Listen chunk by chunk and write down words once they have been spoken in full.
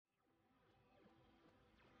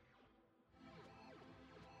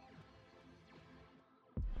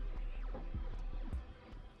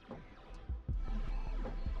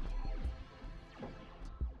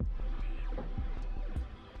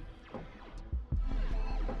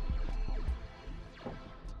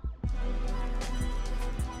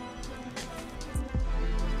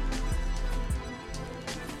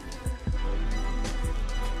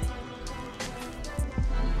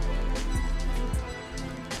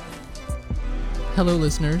Hello,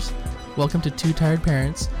 listeners. Welcome to Two Tired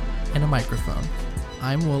Parents and a Microphone.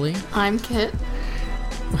 I'm Wooly. I'm Kit.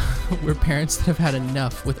 We're parents that have had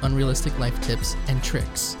enough with unrealistic life tips and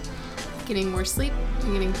tricks. Getting more sleep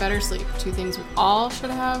and getting better sleep. Two things we all should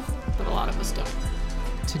have, but a lot of us don't.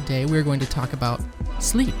 Today, we're going to talk about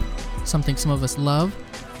sleep, something some of us love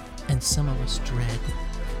and some of us dread.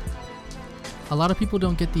 A lot of people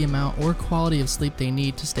don't get the amount or quality of sleep they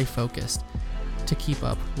need to stay focused, to keep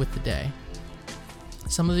up with the day.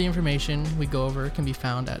 Some of the information we go over can be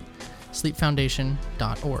found at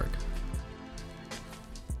sleepfoundation.org.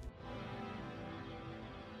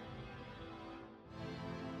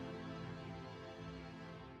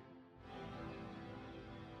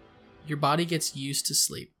 Your body gets used to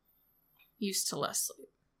sleep. Used to less sleep.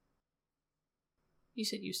 You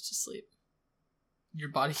said used to sleep. Your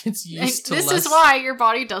body gets used to this less... is why your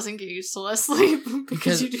body doesn't get used to less sleep.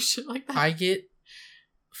 because you do shit like that. I get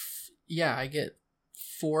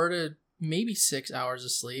 4 to maybe 6 hours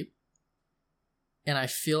of sleep. And I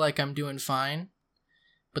feel like I'm doing fine.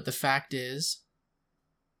 But the fact is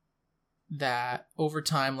that over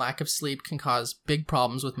time, lack of sleep can cause big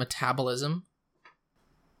problems with metabolism,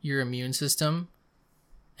 your immune system,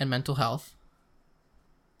 and mental health,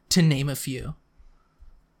 to name a few.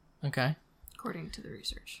 Okay? According to the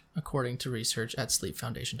research. According to research at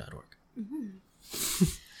sleepfoundation.org. Mm-hmm.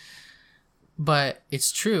 But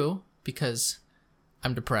it's true because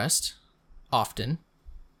I'm depressed often.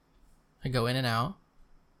 I go in and out.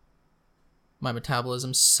 My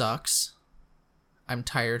metabolism sucks. I'm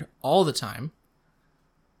tired all the time.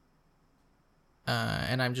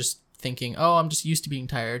 And I'm just thinking, I'm just used to being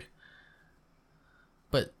tired.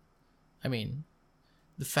 But, I mean,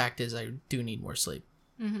 the fact is I do need more sleep.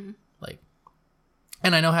 Mm-hmm.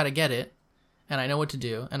 And I know how to get it. And I know what to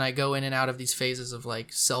do. And I go in and out of these phases of,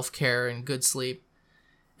 self-care and good sleep.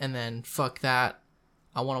 And then, fuck that.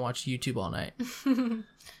 I want to watch YouTube all night.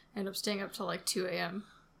 End up staying up till 2 a.m.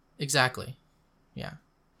 Exactly. Yeah.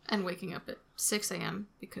 And waking up at 6 a.m.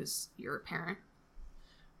 because you're a parent.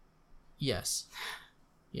 Yes.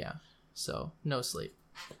 Yeah. So, no sleep.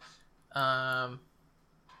 How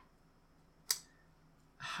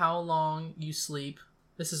long you sleep.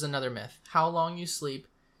 This is another myth. How long you sleep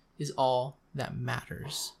is all that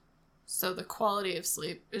matters. So the quality of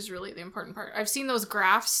sleep is really the important part. I've seen those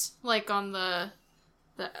graphs, on the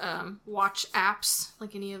watch apps,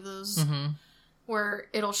 any of those, Mm-hmm. where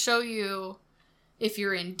it'll show you if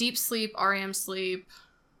you're in deep sleep, REM sleep,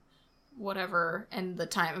 whatever, and the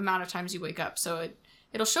amount of times you wake up. So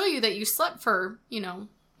it'll show you that you slept for, 8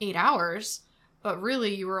 hours, but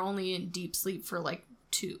really you were only in deep sleep for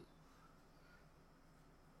 2.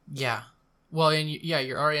 Yeah. Well, and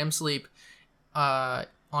your REM sleep, on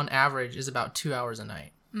average, is about 2 hours a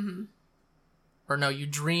night. Mm-hmm. Or no, you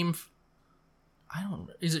dream.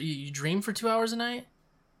 Is it you dream for 2 hours a night?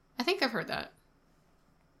 I think I've heard that.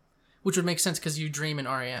 Which would make sense because you dream in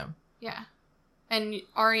REM. Yeah. And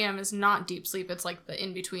REM is not deep sleep. It's the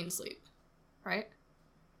in-between sleep, right?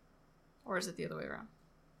 Or is it the other way around?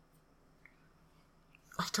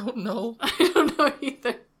 I don't know. I don't know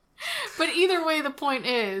either. But either way, the point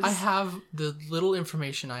is... I have the little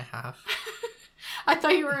information I have. I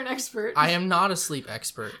thought you were an expert. I am not a sleep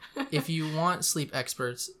expert. If you want sleep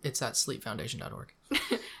experts, it's at sleepfoundation.org.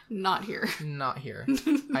 Not here. Not here.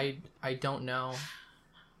 I don't know.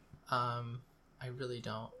 I really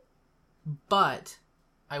don't. But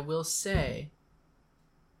I will say...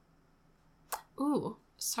 Ooh,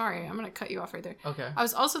 sorry. I'm going to cut you off right there. Okay. I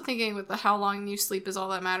was also thinking with the how long you sleep is all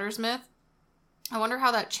that matters myth. I wonder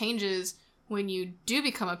how that changes when you do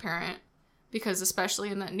become a parent. Because especially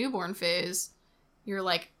in that newborn phase, you're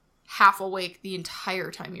half awake the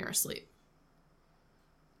entire time you're asleep.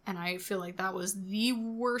 And I feel like that was the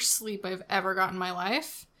worst sleep I've ever gotten in my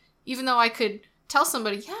life. Even though I could tell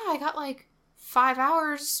somebody, yeah, I got 5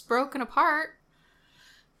 hours broken apart.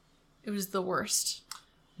 It was the worst.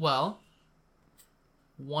 Well,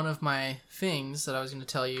 one of my things that I was going to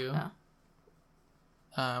tell you,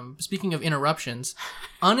 speaking of interruptions,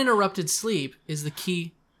 uninterrupted sleep is the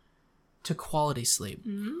key to quality sleep.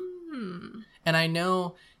 Mm. And I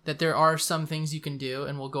know that there are some things you can do,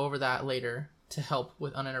 and we'll go over that later, to help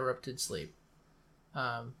with uninterrupted sleep.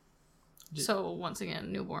 So once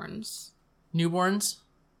again, newborns,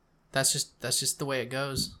 that's just the way it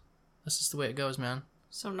goes. That's just the way it goes, man.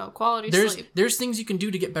 So no quality sleep. There's things you can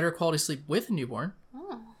do to get better quality sleep with a newborn.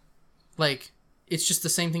 Oh. It's just the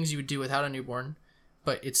same things you would do without a newborn,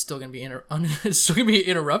 but it's still gonna be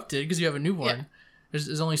interrupted because you have a newborn. Yeah.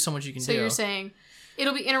 There's only so much you can do. So you're saying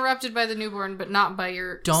it'll be interrupted by the newborn, but not by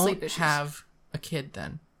your sleep issues. Don't have a kid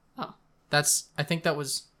then. Oh. I think that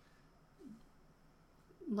was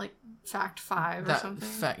like fact 5 or something.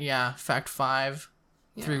 Fact 5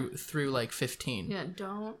 through like 15. Yeah,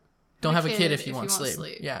 don't have a kid if you want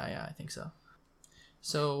sleep. Yeah, I think so.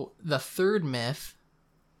 So the third myth,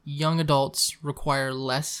 young adults require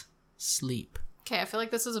less sleep. Okay, I feel like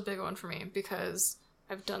this is a big one for me because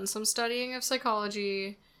I've done some studying of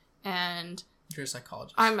psychology, and you're a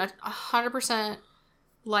psychologist. I'm 100%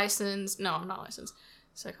 licensed. No, I'm not licensed.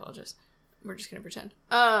 Psychologist. We're just gonna pretend.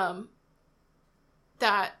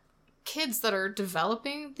 That kids that are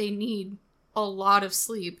developing, they need a lot of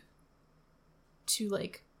sleep to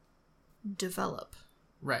like develop.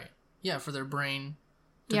 Right. Yeah, for their brain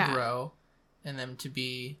to grow and them to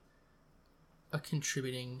be a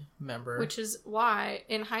contributing member. Which is why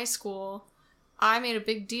in high school I made a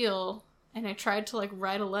big deal and I tried to like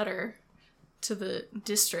write a letter to the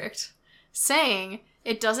district saying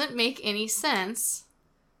it doesn't make any sense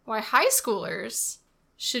why high schoolers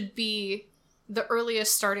should be the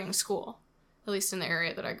earliest starting school, at least in the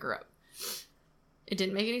area that I grew up. It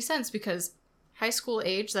didn't make any sense because high school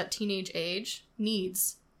age, that teenage age,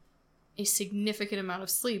 needs a significant amount of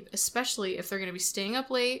sleep, especially if they're going to be staying up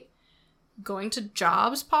late, going to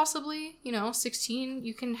jobs possibly. 16,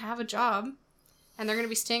 you can have a job, and they're going to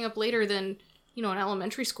be staying up later than, an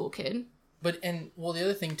elementary school kid. The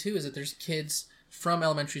other thing too is that there's kids from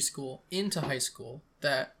elementary school into high school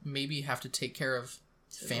that maybe have to take care of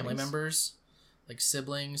family members, like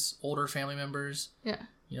siblings, older family members. Yeah.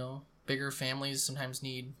 Bigger families sometimes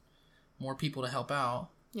need more people to help out.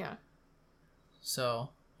 Yeah. So,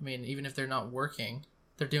 even if they're not working,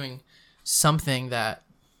 they're doing something that,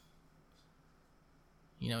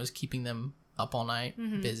 is keeping them up all night,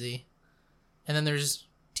 busy. And then there's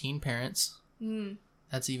teen parents.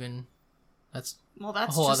 That's a whole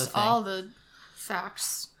just other thing. All the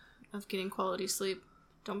facts of getting quality sleep.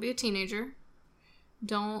 Don't be a teenager.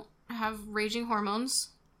 Don't have raging hormones.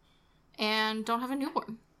 And don't have a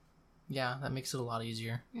newborn. Yeah, that makes it a lot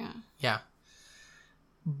easier. Yeah. Yeah.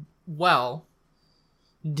 Well,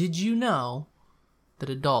 did you know that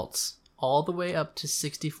adults all the way up to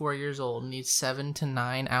 64 years old need 7 to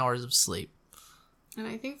 9 hours of sleep? And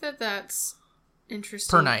I think that that's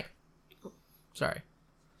interesting. Per night. Sorry.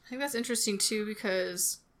 I think that's interesting too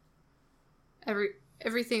because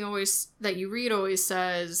everything always that you read always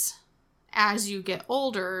says as you get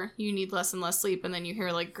older, you need less and less sleep. And then you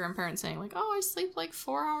hear like grandparents saying like, oh, I sleep like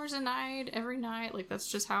 4 hours a night every night. Like that's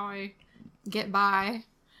just how I get by.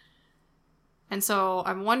 And so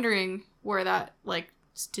I'm wondering where that like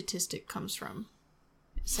statistic comes from,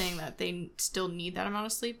 saying that they still need that amount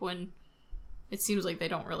of sleep when it seems like they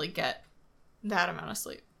don't really get that amount of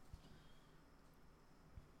sleep.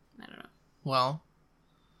 I don't know. Well,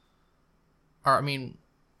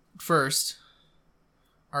 first,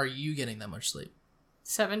 are you getting that much sleep?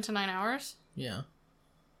 7 to 9 hours? Yeah.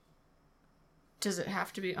 Does it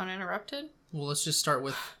have to be uninterrupted? Well, let's just start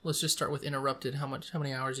with interrupted. How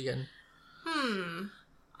many hours are you getting?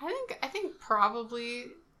 I think probably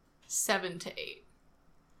 7 to 8.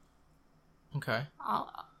 Okay.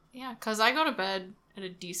 Because I go to bed at a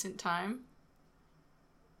decent time,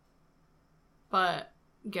 but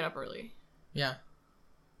get up early. Yeah.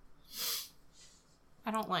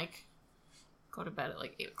 I don't go to bed at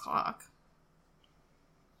 8 o'clock.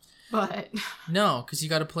 But no, because you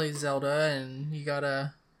got to play Zelda and you got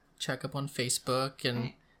to check up on Facebook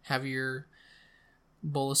and have your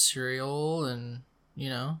bowl of cereal and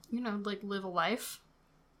live a life.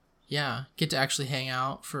 Yeah, get to actually hang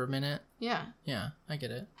out for a minute. Yeah. Yeah, I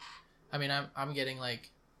get it. I'm getting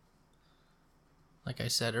like I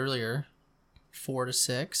said earlier, 4 to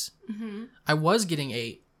 6. Mm-hmm. I was getting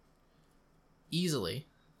 8 easily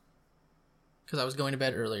because I was going to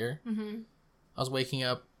bed earlier. Mm-hmm. I was waking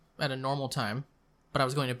up at a normal time, but I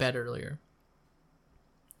was going to bed earlier.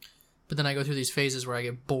 But then I go through these phases where I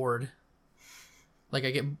get bored.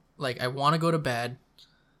 I want to go to bed,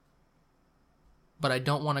 but I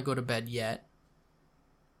don't want to go to bed yet.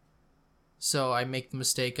 So I make the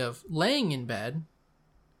mistake of laying in bed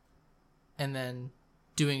and then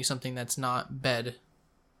doing something that's not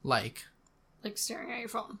bed-like. Like staring at your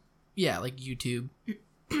phone. Yeah, like YouTube.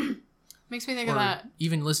 Makes me think of that.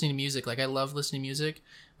 Even listening to music. I love listening to music,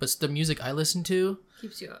 but the music I listen to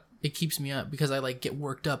keeps you up. It keeps me up because I get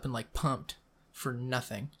worked up and pumped for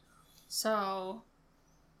nothing. So,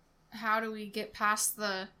 how do we get past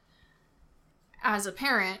as a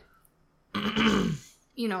parent, I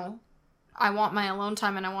want my alone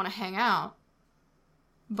time and I want to hang out,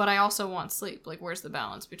 but I also want sleep. Where's the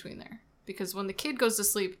balance between there? Because when the kid goes to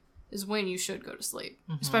sleep is when you should go to sleep,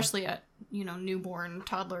 especially at, newborn,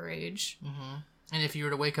 toddler age. Mm-hmm. And if you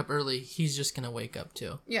were to wake up early, he's just going to wake up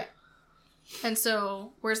too. Yeah. And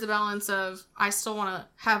so, where's the balance of I still want to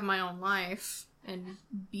have my own life and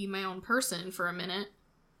be my own person for a minute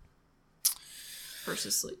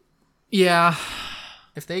versus sleep? Yeah.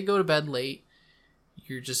 If they go to bed late,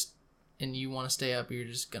 and you want to stay up, you're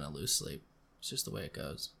just going to lose sleep. It's just the way it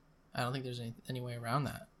goes. I don't think there's any way around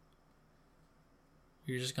that.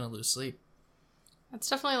 You're just going to lose sleep. It's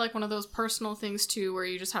definitely like one of those personal things too, where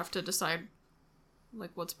you just have to decide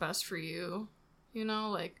like what's best for you. You know,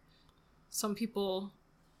 like some people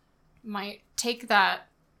might take that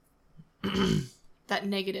that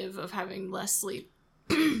negative of having less sleep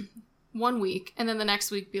 1 week, and then the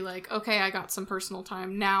next week be like, okay, I got some personal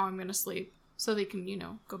time, now I'm gonna sleep, so they can,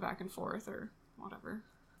 go back and forth or whatever.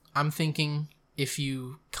 I'm thinking if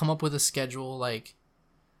you come up with a schedule, like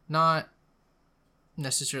not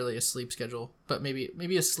necessarily a sleep schedule, but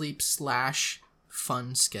maybe a sleep /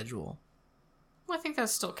 fun schedule. Well, I think that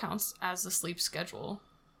still counts as a sleep schedule.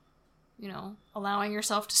 Allowing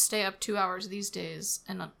yourself to stay up 2 hours these days,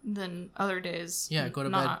 and then other days, go to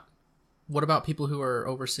not. bed. What about people who are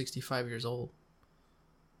over 65 years old?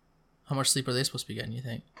 How much sleep are they supposed to be getting, you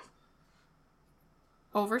think?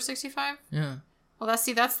 Over 65? Yeah. Well, that's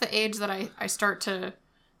the age that I start to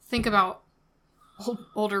think about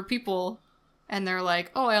older people, and they're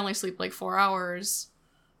like, oh, I only sleep like 4 hours,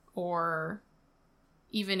 or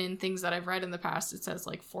even in things that I've read in the past, it says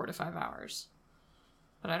like 4 to 5 hours.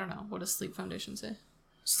 But I don't know. What does Sleep Foundation say?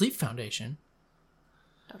 Sleep Foundation?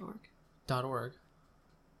 .org.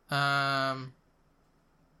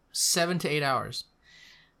 7 to 8 hours.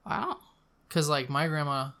 Wow. Because, like, my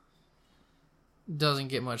grandma doesn't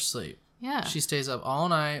get much sleep. Yeah. She stays up all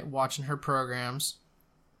night watching her programs.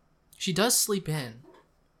 She does sleep in.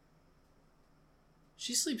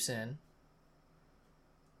 She sleeps in.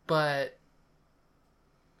 But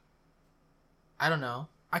I don't know.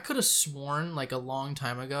 I could have sworn, like, a long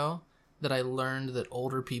time ago that I learned that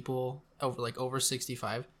older people over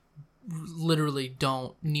 65 literally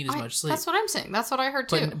don't need as much sleep. That's what I'm saying. That's what I heard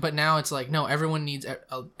too. But now it's like, no, everyone needs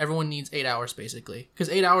 8 hours basically, because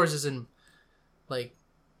 8 hours is in, like,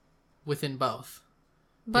 within both.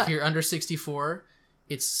 But if you're under 64,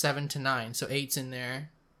 it's 7 to 9, so 8's in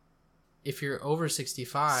there. If you're over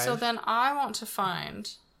 65, so then I want to find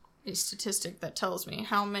a statistic that tells me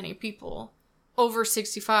how many people over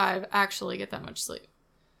 65 actually get that much sleep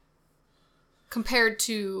compared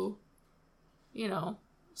to,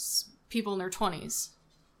 people in their 20s.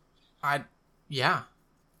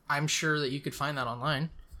 I'm sure that you could find that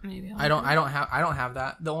online. Maybe I don't have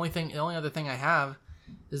that. The only other thing I have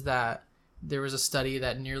is that there was a study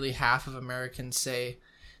that nearly half of Americans say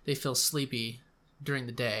they feel sleepy during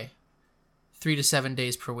the day, 3 to 7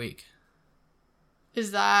 days per week.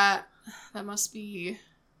 Is that must be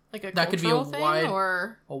like a that could be a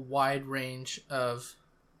wide range of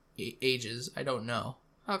ages. I don't know.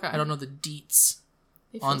 Okay. I don't know the deets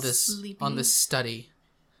on this study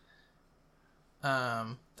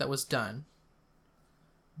that was done,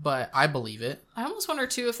 but I believe it. I almost wonder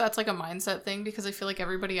too if that's like a mindset thing, because I feel like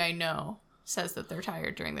everybody I know says that they're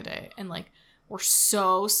tired during the day, and like we're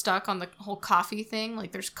so stuck on the whole coffee thing.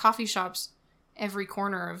 Like there's coffee shops every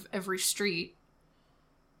corner of every street.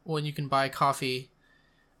 Well, you can buy coffee.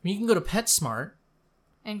 I mean, you can go to PetSmart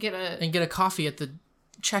and get a coffee at the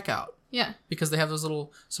checkout. Yeah. Because they have those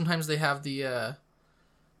sometimes they have the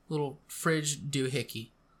little fridge doohickey.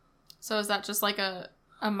 So is that just like a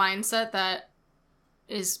mindset that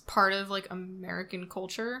is part of like American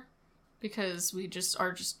culture? Because we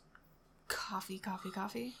are coffee.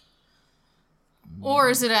 Or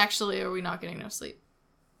is it actually, are we not getting enough sleep?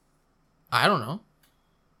 I don't know.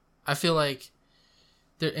 I feel like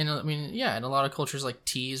in a lot of cultures, like,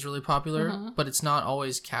 tea is really popular, but it's not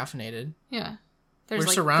always caffeinated. Yeah. We're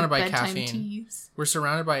surrounded by caffeine. Teas. We're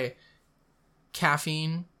surrounded by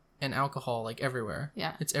caffeine and alcohol, like, everywhere.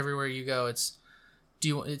 Yeah. It's everywhere you go. It's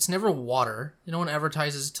never water. No one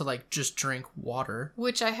advertises to, like, just drink water.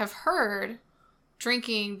 Which I have heard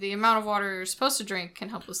drinking the amount of water you're supposed to drink can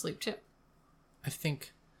help with sleep too. I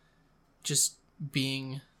think just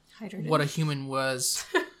being hydrated, what a human was,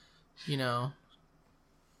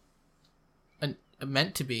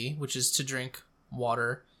 meant to be, which is to drink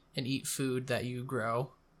water and eat food that you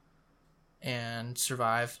grow and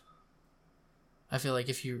survive. I feel like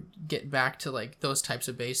if you get back to, like, those types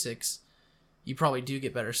of basics, you probably do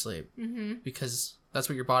get better sleep. Mm-hmm. Because that's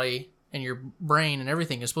what your body and your brain and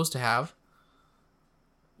everything is supposed to have.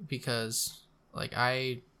 Because, like,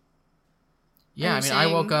 I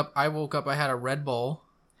woke up, I had a Red Bull.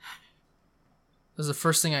 That was the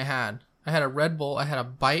first thing I had. I had a Red Bull, I had a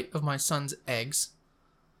bite of my son's eggs,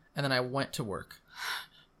 and then I went to work.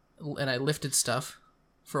 And I lifted stuff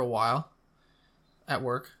for a while. at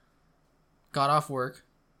work, got off work,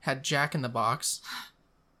 had Jack in the Box.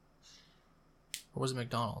 Or was it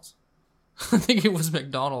McDonald's? I think it was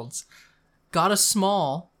McDonald's. Got a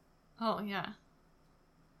small. Oh, yeah.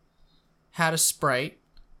 Had a Sprite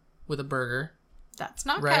with a burger. That's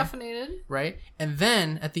not right? caffeinated. Right? And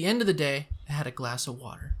then, at the end of the day, I had a glass of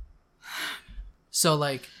water. So,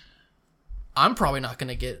 like, I'm probably not going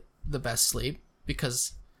to get the best sleep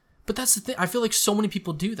because... But that's the thing. I feel like so many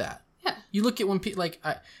people do that. Yeah. You look at when people, like,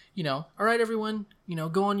 all right, everyone,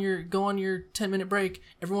 go on your 10-minute break.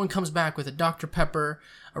 Everyone comes back with a Dr. Pepper,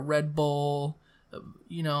 a Red Bull,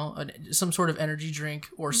 some sort of energy drink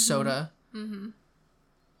or soda. Mm-hmm.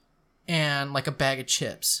 And, like, a bag of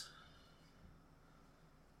chips.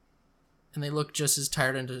 And they look just as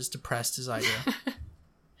tired and as depressed as I do.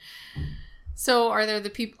 So are there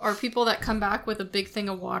people that come back with a big thing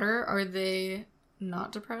of water? Are they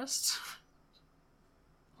not depressed?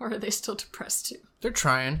 Or are they still depressed too? They're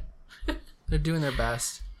trying. They're doing their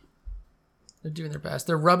best.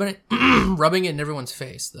 They're rubbing it in everyone's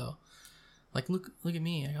face though. Like, look at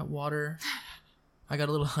me. I got water. I got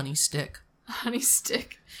a little honey stick. A honey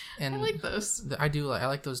stick. And I like those. I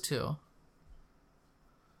like those too.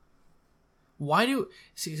 Because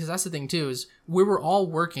that's the thing too, is we were all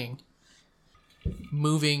working,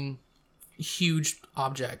 moving huge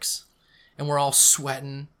objects, and we're all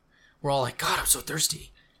sweating. We're all like, God, I'm so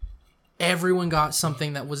thirsty. Everyone got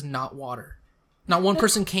something that was not water. Not one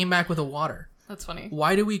person came back with a water. That's funny.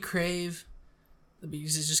 Why do we crave?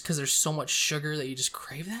 Is it just because there's so much sugar that you just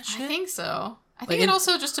crave that shit? I think so. I think it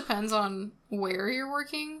also just depends on where you're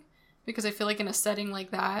working, because I feel like in a setting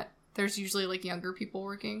like that, there's usually like younger people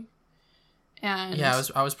working. And yeah,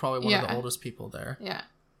 I was probably one of the oldest people there. Yeah.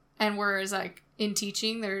 And whereas like in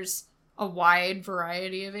teaching, there's a wide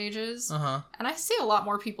variety of ages. Uh-huh. And I see a lot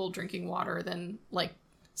more people drinking water than, like,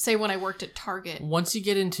 say when I worked at Target. Once you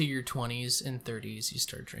get into your 20s and 30s, you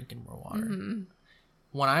start drinking more water. Mm-hmm.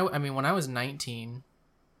 When I was 19,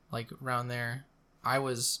 like around there, I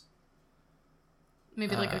was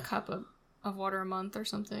maybe like a cup of water a month or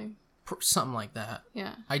something. Something like that.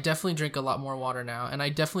 Yeah. I definitely drink a lot more water now, and I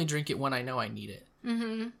definitely drink it when I know I need it.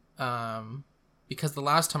 Mm-hmm. Because the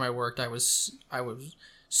last time I worked, I was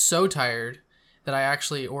so tired that I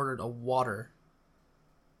actually ordered a water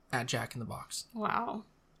at Jack in the Box. Wow.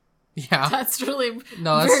 Yeah. That's really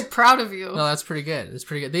very proud of you. No, that's pretty good. It's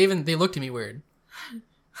pretty good. They looked at me weird.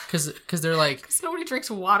 Because they're like... Because nobody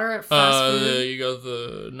drinks water at fast food. You got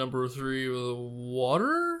the number 3 with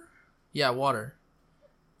water? Yeah, water.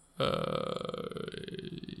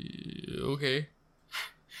 Okay.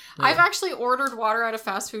 Yeah. I've actually ordered water at a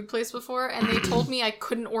fast food place before, and they told me I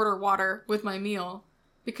couldn't order water with my meal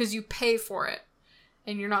because you pay for it,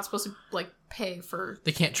 and you're not supposed to like pay for.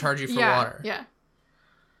 They can't charge you for water. Yeah.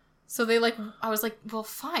 So I was like, well,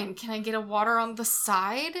 fine. Can I get a water on the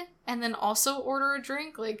side and then also order a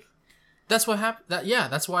drink? Like, that's what happened.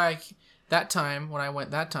 That's why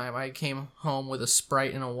I came home with a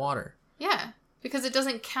Sprite and a water. Yeah. Because it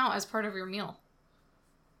doesn't count as part of your meal.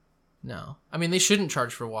 No. I mean, they shouldn't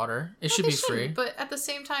charge for water. It should be free. But at the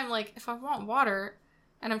same time, like, if I want water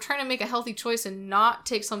and I'm trying to make a healthy choice and not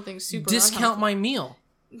take something super discount my meal,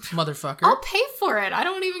 motherfucker. I'll pay for it. I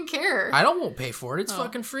don't even care. I won't pay for it. It's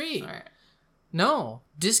fucking free. All right. No.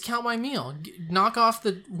 Discount my meal. Knock off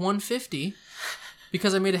the $150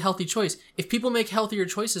 because I made a healthy choice. If people make healthier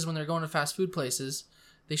choices when they're going to fast food places,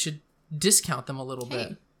 they should discount them a little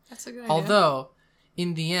bit. That's a good idea. Although,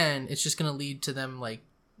 in the end, it's just going to lead to them, like,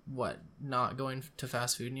 not going to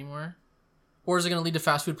fast food anymore? Or is it going to lead to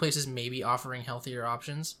fast food places maybe offering healthier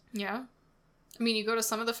options? Yeah. I mean, you go to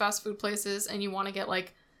some of the fast food places and you want to get,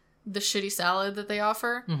 like, the shitty salad that they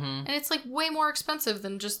offer. Mm-hmm. And it's, like, way more expensive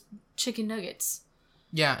than just chicken nuggets.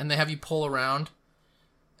 Yeah, and they have you pull around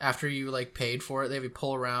after you, like, paid for it. They have you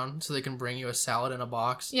pull around so they can bring you a salad in a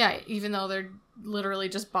box. Yeah, even though they're literally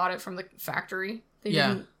just bought it from the factory. They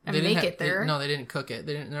didn't make it there. They didn't cook it.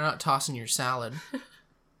 They're not tossing your salad.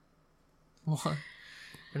 What?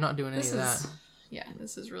 They're not doing any of that. Yeah,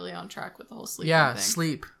 this is really on track with the whole sleep thing.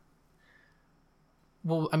 Sleep.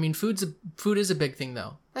 Well, I mean, food is a big thing,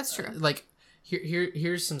 though. That's true. Like,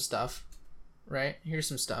 here's some stuff, right? Here's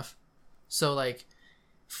some stuff. So, like,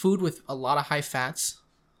 food with a lot of high fats,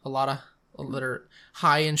 that are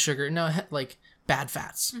high in sugar. No, like, bad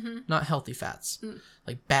fats, not healthy fats.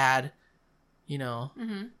 Like, bad,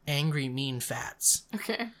 angry, mean fats.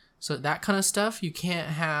 Okay. So that kind of stuff you can't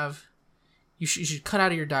have. You should cut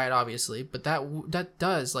out of your diet, obviously, but that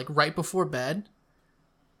does, like, right before bed,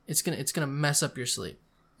 it's gonna mess up your sleep.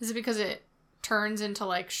 Is it because it turns into,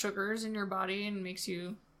 like, sugars in your body and makes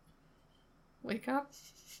you wake up?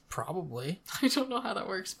 Probably. I don't know how that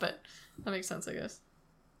works, but that makes sense, I guess.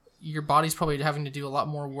 Your body's probably having to do a lot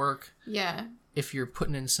more work. Yeah. If you're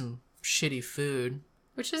putting in some shitty food.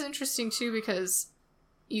 Which is interesting, too, because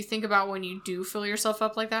you think about when you do fill yourself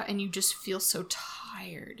up like that and you just feel so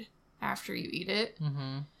tired after you eat it.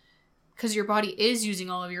 Mm-hmm. Because your body is using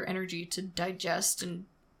all of your energy to digest and...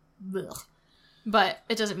 Blech. But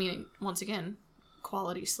it doesn't mean, once again,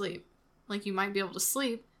 quality sleep. Like, you might be able to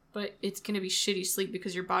sleep, but it's going to be shitty sleep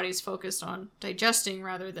because your body's focused on digesting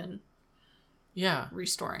rather than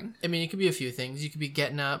restoring. I mean, it could be a few things. You could be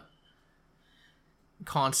getting up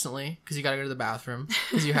constantly because you got to go to the bathroom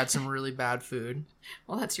because you had some really bad food.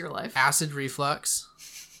 Well, that's your life. Acid reflux.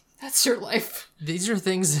 That's your life. These are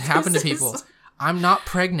things that happen to people. I'm not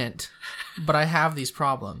pregnant, but I have these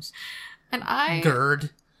problems. And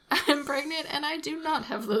GERD. I'm pregnant and I do not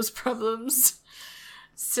have those problems.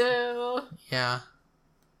 So... Yeah.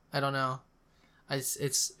 I don't know.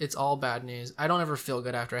 It's all bad news. I don't ever feel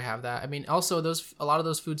good after I have that. I mean, also a lot of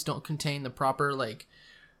those foods don't contain the proper like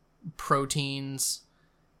proteins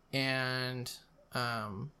and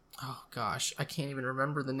oh gosh, I can't even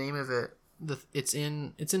remember the name of it. It's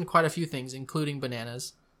in quite a few things, including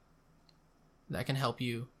bananas, that can help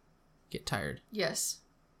you get tired. Yes.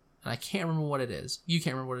 And I can't remember what it is. You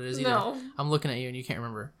can't remember what it is either. No. I'm looking at you and you can't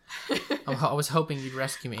remember. I was hoping you'd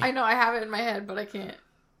rescue me. I know I have it in my head, but I can't.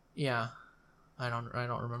 Yeah. I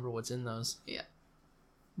don't remember what's in those. Yeah.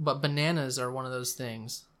 But bananas are one of those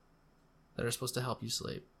things that are supposed to help you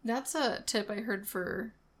sleep. That's a tip I heard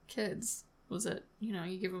for kids. Was it,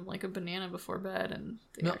 you give them like a banana before bed and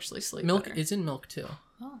they actually sleep milk better. It's in milk too.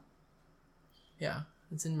 Oh. Yeah,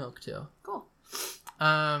 it's in milk too. Cool.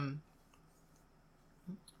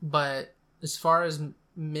 But as far as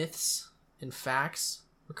myths and facts,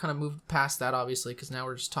 we're kind of moved past that, obviously, because now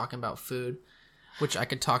we're just talking about food, which I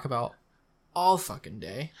could talk about all fucking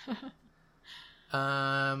day.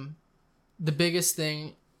 The biggest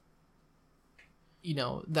thing,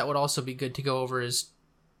 that would also be good to go over is,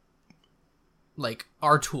 like,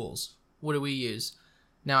 our tools. What do we use?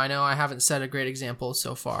 Now, I know I haven't set a great example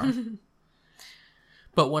so far.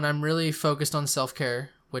 But when I'm really focused on self-care,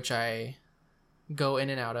 which I go in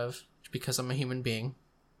and out of because I'm a human being,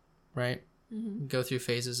 right? Mm-hmm. Go through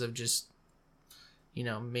phases of just,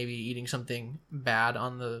 maybe eating something bad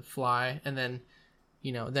on the fly, and then,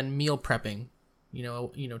 then meal prepping,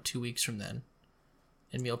 2 weeks from then,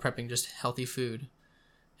 and meal prepping just healthy food,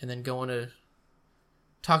 and then going to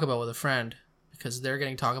Taco Bell with a friend because they're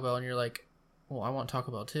getting Taco Bell, and you're like, well, I want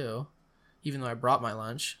Taco Bell too, even though I brought my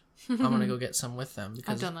lunch. I'm gonna go get some with them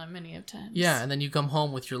because I've done that many of times. Yeah, and then you come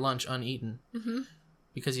home with your lunch uneaten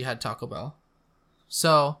because you had Taco Bell.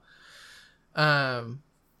 So,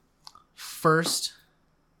 first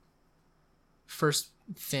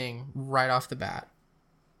thing right off the bat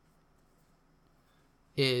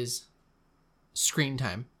is screen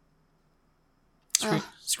time.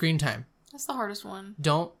 Screen time. That's the hardest one.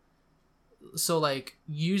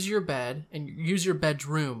 Use your bed and use your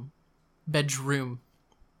bedroom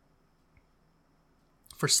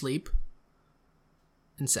for sleep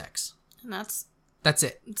and sex. And that's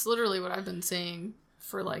it. It's literally what I've been saying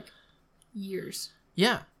for like years.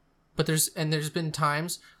 Yeah. But there's been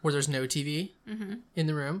times where there's no TV in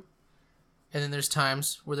the room. And then there's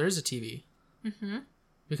times where there is a TV. Mm-hmm.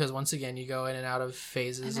 Because once again, you go in and out of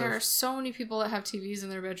phases. And there are so many people that have TVs in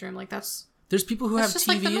their bedroom. Like there's people who have TVs.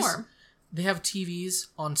 Like the norm. They have TVs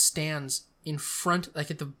on stands in front,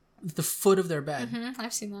 like at the foot of their bed. Mm-hmm.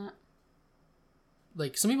 I've seen that.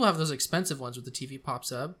 Like, some people have those expensive ones where the TV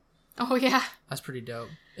pops up. Oh, yeah. That's pretty dope.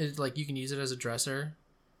 It's like, you can use it as a dresser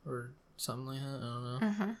or something like that. I don't know.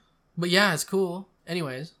 Mm-hmm. But yeah, it's cool.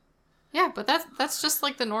 Anyways. Yeah, but that's just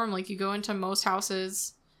like the norm. Like, you go into most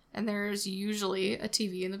houses and there's usually a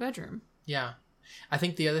TV in the bedroom. Yeah. I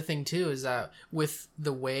think the other thing, too, is that with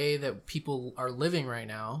the way that people are living right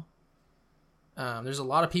now, there's a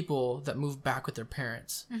lot of people that move back with their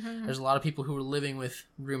parents. Mm-hmm. There's a lot of people who are living with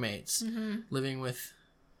roommates, living with,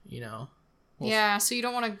 yeah, so you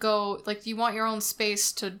don't want to go, like, you want your own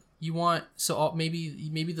space to...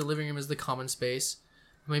 Maybe the living room is the common space.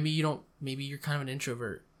 Maybe you're kind of an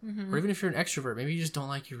introvert. Mm-hmm. Or even if you're an extrovert, maybe you just don't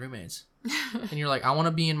like your roommates. And you're like, I want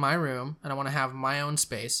to be in my room, and I want to have my own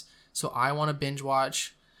space. So I want to binge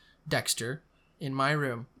watch Dexter in my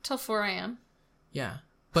room. Till 4 a.m. Yeah.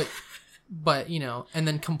 But and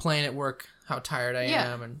then complain at work how tired I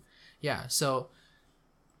am. And yeah, so,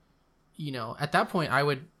 at that point I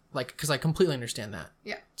would, because I completely understand that.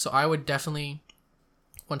 Yeah. So I would definitely,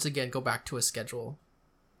 once again, go back to a schedule.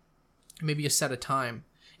 Maybe a set of time.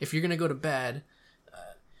 If you're going to go to bed,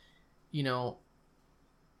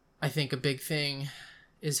 I think a big thing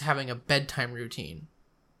is having a bedtime routine.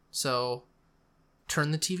 So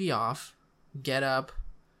turn the TV off, get up,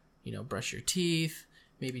 brush your teeth,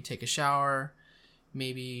 maybe take a shower,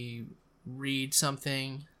 maybe read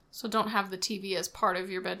something. So don't have the TV as part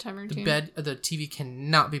of your bedtime routine? The TV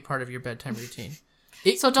cannot be part of your bedtime routine.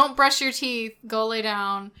 So don't brush your teeth, go lay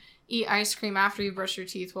down, eat ice cream after you brush your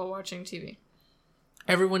teeth while watching TV.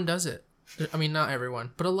 Everyone does it. I mean, not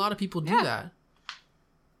everyone, but a lot of people do that.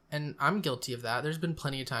 And I'm guilty of that. There's been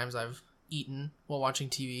plenty of times I've eaten while watching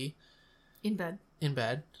TV. In bed.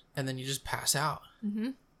 And then you just pass out. Mm-hmm.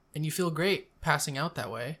 And you feel great passing out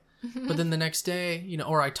that way. But then the next day,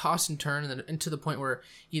 or I toss and turn and to the point where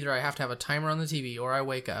either I have to have a timer on the TV or I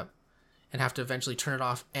wake up and have to eventually turn it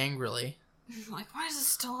off angrily. Like, why is it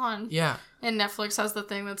still on? Yeah. And Netflix has the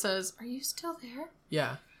thing that says, are you still there?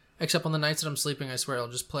 Yeah. Except on the nights that I'm sleeping, I swear it'll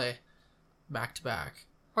just play back to back.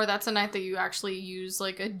 Or that's a night that you actually use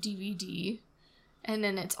like a DVD and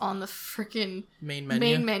then it's on the freaking main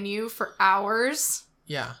menu for hours.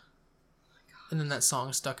 Yeah. And then that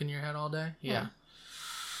song's stuck in your head all day. Yeah.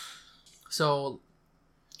 So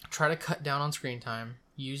try to cut down on screen time.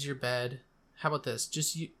 Use your bed. How about this?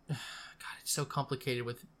 God, it's so complicated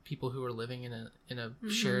with people who are living in a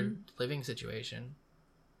shared living situation.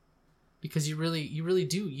 Because you really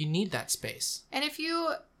do. You need that space. And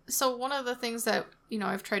so one of the things that,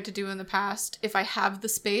 I've tried to do in the past, if I have the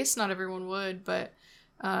space, not everyone would, but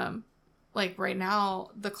like right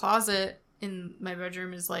now, the closet in my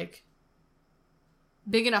bedroom is like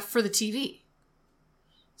big enough for the TV.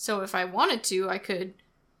 So if I wanted to, I could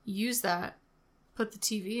use that, put the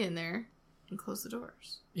TV in there, and close the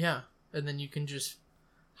doors. Yeah. And then you can just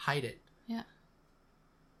hide it. Yeah.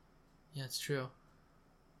 Yeah, it's true.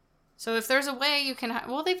 So if there's a way you can...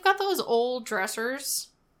 they've got those old dressers,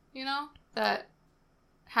 that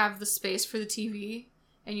have the space for the TV,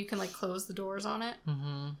 and you can, like, close the doors on it.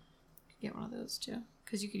 Mm-hmm. Get one of those, too.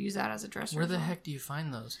 Because you could use that as a dresser. Where the heck do you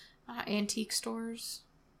find those? Antique stores.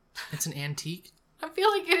 It's an antique? I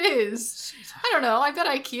feel like it is. I don't know. I bet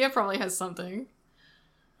IKEA probably has something.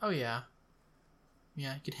 Oh, yeah.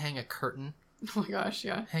 Yeah, you could hang a curtain. Oh, my gosh,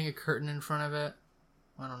 yeah. Hang a curtain in front of it.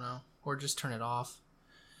 I don't know. Or just turn it off.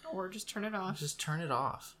 Or just turn it off. Just turn it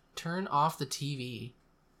off. Turn off the TV.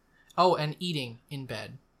 Oh, and eating in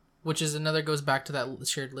bed. Which is goes back to that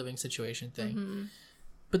shared living situation thing. Mm-hmm.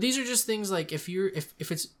 But these are just things like if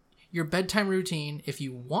it's your bedtime routine, if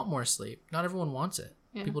you want more sleep, not everyone wants it.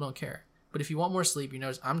 Yeah. People don't care. But if you want more sleep, you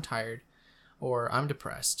notice I'm tired or I'm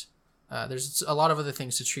depressed. There's a lot of other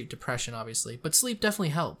things to treat depression, obviously. But sleep definitely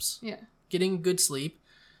helps. Yeah. Getting good sleep,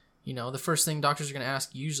 the first thing doctors are going to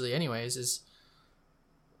ask usually anyways is,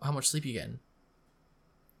 how much sleep you getting?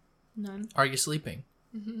 None. Are you sleeping?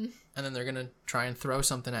 Mm-hmm. And then they're going to try and throw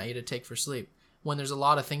something at you to take for sleep. When there's a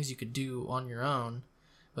lot of things you could do on your own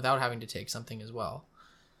without having to take something as well.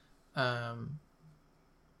 But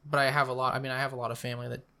I have a lot of family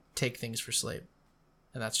that take things for sleep.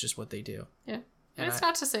 And that's just what they do. Yeah. And it's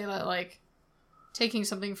not to say that, like, taking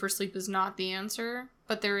something for sleep is not the answer,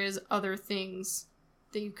 but there is other things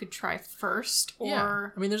that you could try first. Or yeah.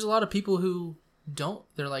 I mean, there's a lot of people who don't.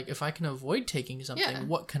 They're like, if I can avoid taking something,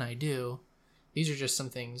 what can I do? These are just some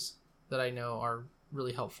things that I know are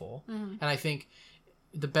really helpful. Mm-hmm. And I think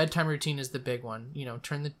the bedtime routine is the big one.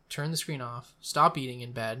 Turn the screen off. Stop eating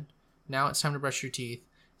in bed. Now it's time to brush your teeth.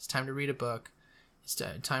 It's time to read a book. It's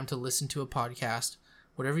time to listen to a podcast.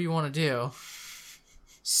 Whatever you want to do.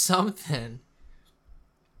 Something.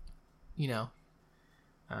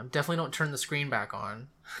 Definitely don't turn the screen back on.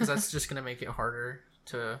 Because that's just going to make it harder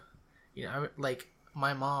to... like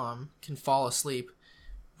my mom can fall asleep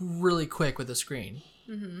really quick with the screen.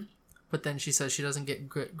 Mm-hmm. But then she says she doesn't get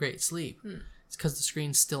great sleep. It's because the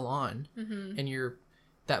screen's still on. Mm-hmm. And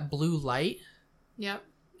that blue light. Yep.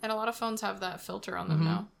 And a lot of phones have that filter on them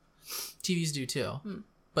now. TVs do too.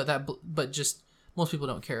 But just most people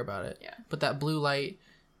don't care about it. Yeah. But that blue light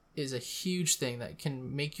is a huge thing that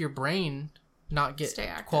can make your brain not get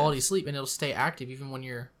quality sleep, and it'll stay active even when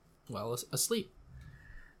you're asleep.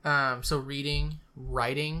 So reading,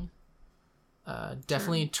 writing,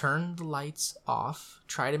 definitely turn the lights off.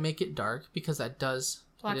 Try to make it dark because that does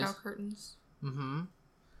blackout curtains. Mm-hmm.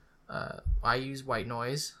 I use white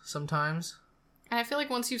noise sometimes. And I feel like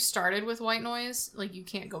once you've started with white noise, like, you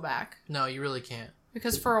can't go back. No, you really can't.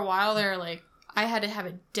 Because for a while there, like, I had to have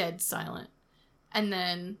it dead silent. And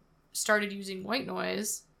then started using white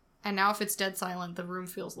noise. And now if it's dead silent, the room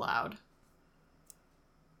feels loud.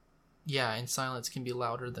 Yeah, and silence can be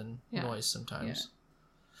louder than noise sometimes.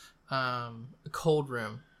 Yeah. A cold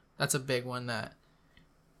room. That's a big one that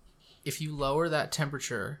if you lower that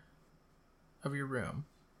temperature of your room,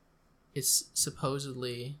 it's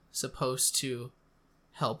supposedly supposed to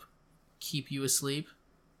help keep you asleep,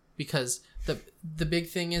 because the big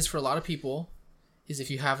thing is for a lot of people is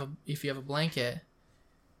if you have a blanket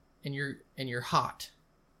and you're hot,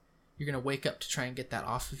 you're going to wake up to try and get that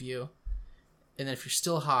off of you. And then if you're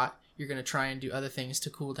still hot, you're going to try and do other things to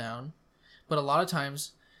cool down. But a lot of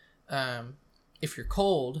times, if you're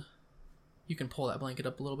cold, you can pull that blanket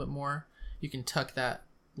up a little bit more. You can tuck that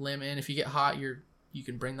limb in. If you get hot, you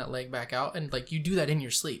can bring that leg back out. And like you do that in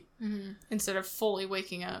your sleep. Mm-hmm. Instead of fully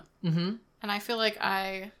waking up. Mm-hmm. And I feel like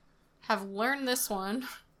I have learned this one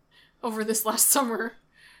over this last summer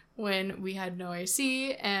when we had no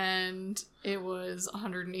AC and it was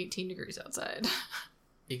 118 degrees outside.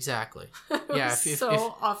 Exactly. Yeah, if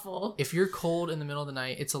awful. If you're cold in the middle of the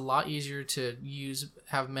night, it's a lot easier to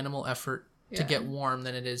have minimal effort to get warm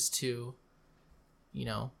than it is to,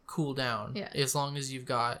 cool down. Yeah. As long as you've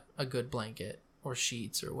got a good blanket or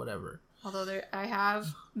sheets or whatever. Although I have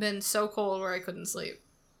been so cold where I couldn't sleep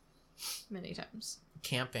many times.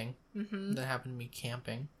 Camping. Mm-hmm. That happened to me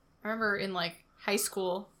camping. I remember in like high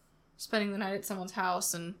school spending the night at someone's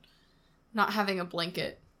house and not having a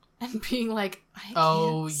blanket. And being like, I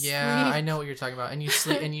can't sleep. I know what you're talking about. And you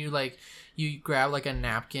sleep, and you grab like a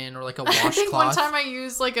napkin or like a washcloth. I think one time I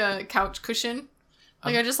used like a couch cushion.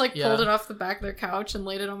 Like I just pulled it off the back of their couch and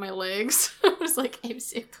laid it on my legs. I was like, I'm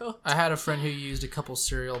so cold. I had a friend who used a couple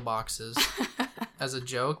cereal boxes as a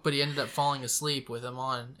joke, but he ended up falling asleep with them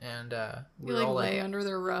on, and we all lay under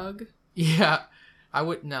their rug. Yeah, I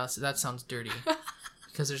would. No, so that sounds dirty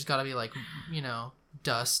because there's got to be like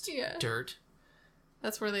dust, dirt.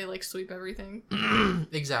 That's where they like sweep everything.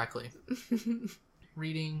 Exactly.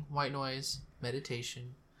 Reading, white noise,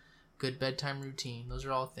 meditation, good bedtime routine. Those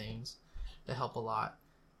are all things that help a lot.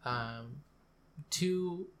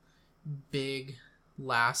 Two big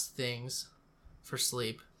last things for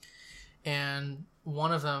sleep. And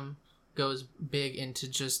one of them goes big into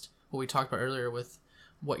just what we talked about earlier with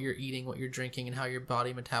what you're eating, what you're drinking, and how your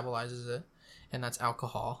body metabolizes it. And that's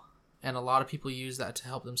alcohol. And a lot of people use that to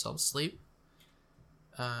help themselves sleep.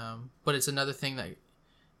 But it's another thing that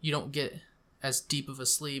you don't get as deep of a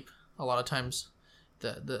sleep. A lot of times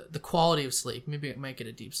the quality of sleep, maybe it might get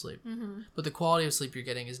a deep sleep, but the quality of sleep you're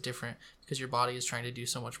getting is different because your body is trying to do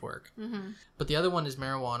so much work. But the other one is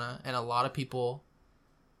marijuana, and a lot of people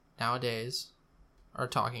nowadays are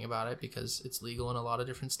talking about it because it's legal in a lot of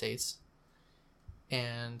different states.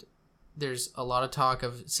 And there's a lot of talk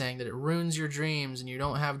of saying that it ruins your dreams and you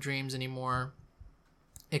don't have dreams anymore.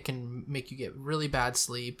 It can make you get really bad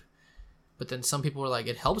sleep. But then some people are like,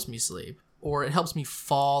 it helps me sleep. Or it helps me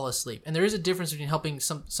fall asleep. And there is a difference between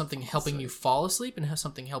something helping you fall asleep and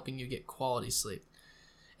something helping you get quality sleep.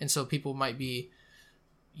 And so people might be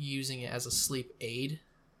using it as a sleep aid.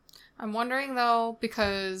 I'm wondering, though,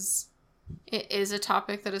 because it is a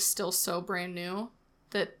topic that is still so brand new,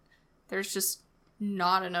 that there's just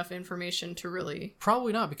not enough information to really...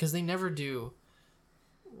 Probably not, because they never do...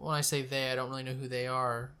 When I say they, I don't really know who they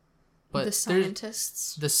are. But the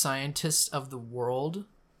scientists. The scientists of the world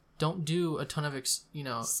don't do a ton of,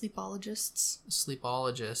 Sleepologists.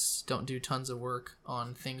 Sleepologists don't do tons of work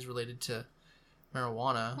on things related to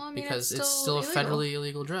marijuana because it's still a federally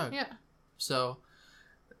illegal drug. Yeah. So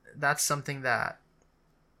that's something that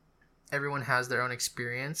everyone has their own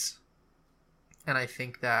experience. And I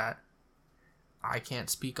think that I can't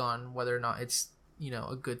speak on whether or not it's,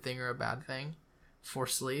 a good thing or a bad thing for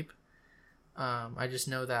sleep. I just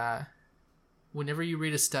know that whenever you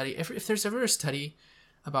read a study, if there's ever a study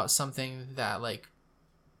about something that like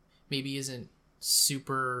maybe isn't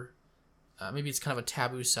super, maybe it's kind of a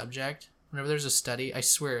taboo subject, whenever there's a study, I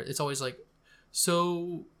swear it's always like,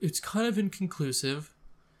 so it's kind of inconclusive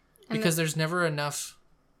because there's never enough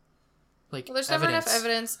there's never enough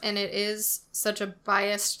evidence, and it is such a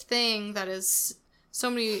biased thing that is so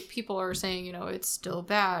many people are saying, it's still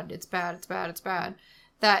bad, it's bad, it's bad, it's bad.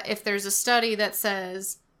 That if there's a study that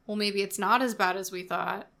says, well, maybe it's not as bad as we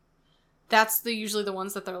thought, that's usually the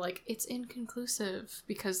ones that they're like, it's inconclusive,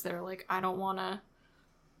 because they're like, I'm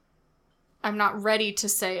not ready to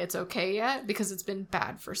say it's okay yet because it's been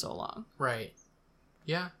bad for so long. Right.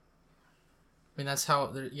 Yeah. I mean, that's how,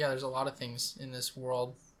 there's a lot of things in this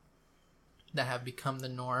world that have become the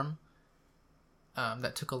norm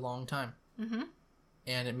that took a long time. Mm-hmm.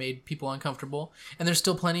 And it made people uncomfortable. And there's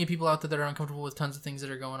still plenty of people out there that are uncomfortable with tons of things that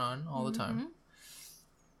are going on all the time.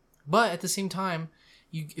 But at the same time,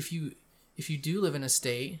 if you do live in a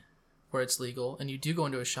state where it's legal and you do go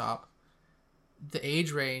into a shop, the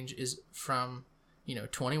age range is from,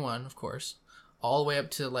 21, of course, all the way up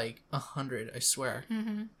to like 100, I swear.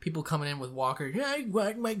 Mm-hmm. People coming in with walkers. I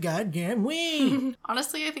want my goddamn weed.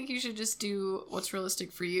 Honestly, I think you should just do what's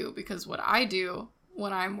realistic for you, because what I do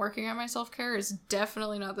when I'm working on my self-care is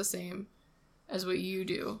definitely not the same as what you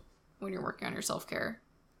do when you're working on your self-care.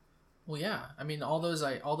 Well, yeah. I mean, all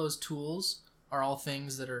those tools are all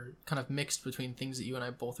things that are kind of mixed between things that you and I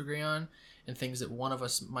both agree on and things that one of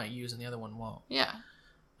us might use and the other one won't. Yeah.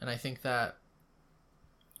 And I think that,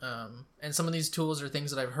 and some of these tools are things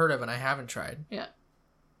that I've heard of and I haven't tried. Yeah.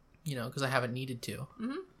 You know, because I haven't needed to.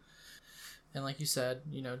 Mm-hmm. And like you said,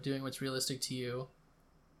 you know, doing what's realistic to you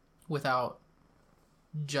without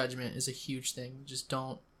judgment is a huge thing. Just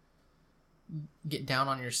don't get down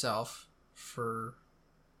on yourself for,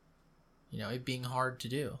 you know, it being hard to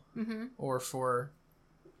do. Mm-hmm. Or for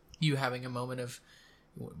you having a moment of,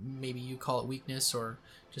 maybe you call it weakness, or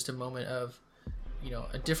just a moment of, you know,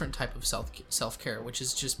 a different type of self-care, which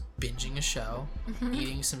is just binging a show, Mm-hmm.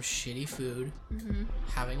 eating some shitty food, Mm-hmm.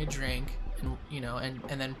 having a drink, and, you know, and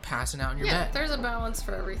then passing out in your Yeah, bed. there's a balance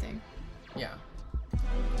for everything. Yeah.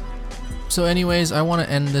 So anyways, I want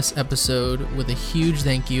to end this episode with a huge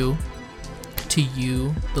thank you to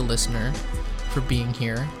you, the listener, for being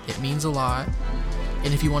here. It means a lot.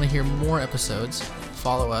 And if you want to hear more episodes,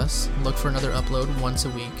 follow us. Look for another upload once a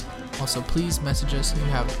week. Also, please message us if you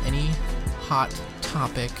have any hot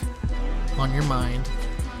topic on your mind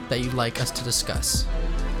that you'd like us to discuss.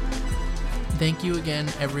 Thank you again,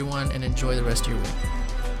 everyone, and enjoy the rest of your week.